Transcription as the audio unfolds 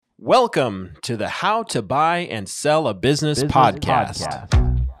Welcome to the How to Buy and Sell a Business podcast.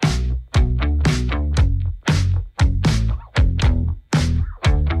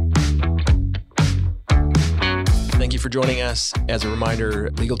 Thank you for joining us. As a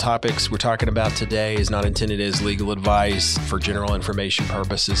reminder, legal topics we're talking about today is not intended as legal advice for general information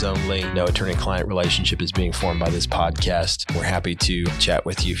purposes only. No attorney-client relationship is being formed by this podcast. We're happy to chat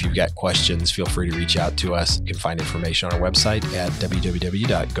with you. If you've got questions, feel free to reach out to us. You can find information on our website at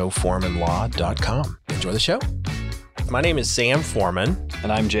www.goforemanlaw.com. Enjoy the show. My name is Sam Foreman.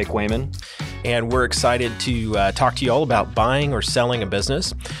 And I'm Jake Wayman. And we're excited to talk to you all about buying or selling a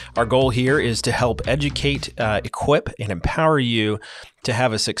business. Our goal here is to help educate, equip, and empower you to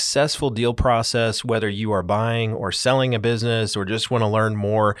have a successful deal process, whether you are buying or selling a business or just want to learn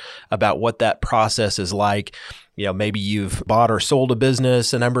more about what that process is like. You know, maybe you've bought or sold a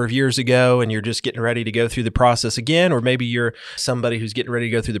business a number of years ago and you're just getting ready to go through the process again, or maybe you're somebody who's getting ready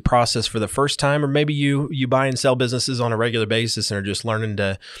to go through the process for the first time, or maybe you buy and sell businesses on a regular basis and are just wanting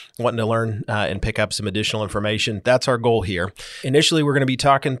to learn and pick up some additional information. That's our goal here. Initially, we're going to be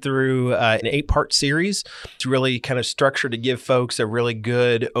talking through an 8-part series. It's really kind of structured to give folks a really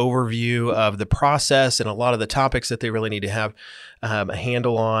good overview of the process and a lot of the topics that they really need to have a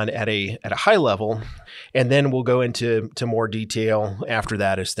handle on at a high level. And then we'll go into more detail after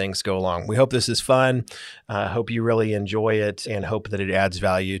that as things go along. We hope this is fun. Hope you really enjoy it and hope that it adds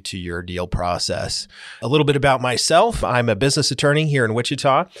value to your deal process. A little bit about myself. I'm a business attorney here in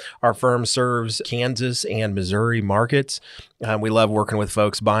Wichita. Our firm serves Kansas and Missouri markets. We love working with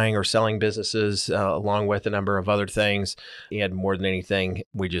folks buying or selling businesses, along with a number of other things. And more than anything,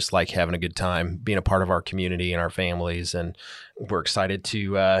 we just like having a good time, being a part of our community and our families. And we're excited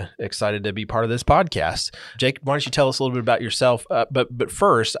to be part of this podcast. Jake, why don't you tell us a little bit about yourself? But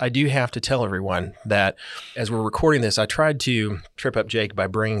first, I do have to tell everyone that as we're recording this, I tried to trip up Jake by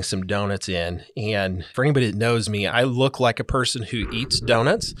bringing some donuts in. And for anybody that knows me, I look like a person who eats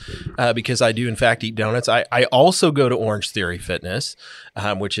donuts because I do, in fact, eat donuts. I also go to Orange Theory Fitness,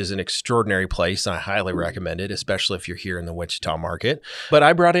 which is an extraordinary place. And I highly recommend it, especially if you're here in the Wichita market. But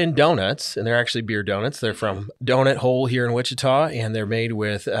I brought in donuts, and they're actually beer donuts. They're from Donut Hole here in Wichita, and they're made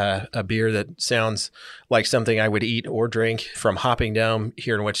with a beer that sounds like something I would eat or drink from Hopping Dome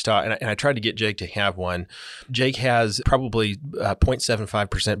here in Wichita. And I tried to get Jake to have one. Jake has probably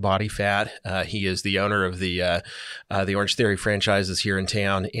 0.75% body fat. He is the owner of the Orange Theory franchises here in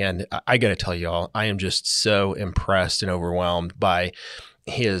town. And I got to tell you all, I am just so impressed and overwhelmed by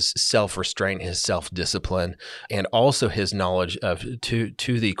his self-restraint, his self-discipline, and also his knowledge of to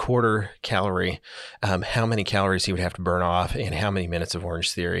the quarter calorie, how many calories he would have to burn off and how many minutes of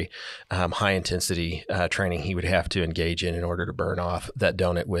Orange Theory, high intensity training he would have to engage in order to burn off that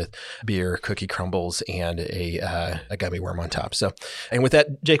donut with beer, cookie crumbles, and a gummy worm on top. So, and with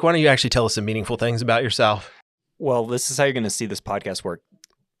that, Jake, why don't you actually tell us some meaningful things about yourself? Well, this is how you're going to see this podcast work.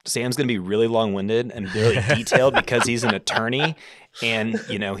 Sam's going to be really long-winded and really detailed because he's an attorney and,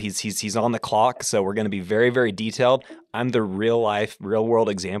 you know, he's on the clock. So we're going to be very, very detailed. I'm the real world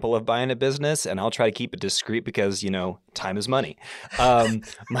example of buying a business, and I'll try to keep it discreet because, you know, time is money.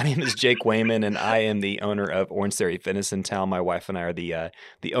 My name is Jake Wayman, and I am the owner of Orange Theory Fitness in town. My wife and I are the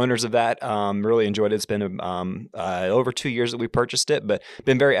owners of that. Really enjoyed it. It's been over 2 years that we purchased it, but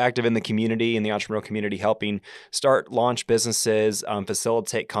been very active in the community, in the entrepreneurial community, helping start, launch businesses,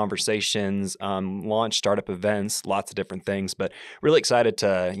 facilitate conversations, launch startup events, lots of different things. But really excited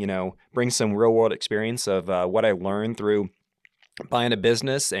to, you know, bring some real world experience of what I learned through buying a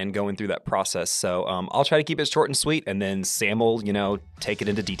business and going through that process. So I'll try to keep it short and sweet, and then Sam will, you know, take it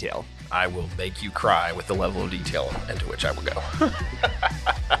into detail. I will make you cry with the level of detail into which I will go.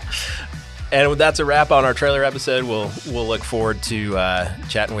 And that's a wrap on our trailer episode. We'll look forward to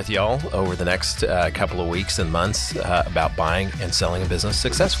chatting with y'all over the next couple of weeks and months about buying and selling a business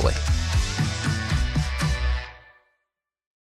successfully.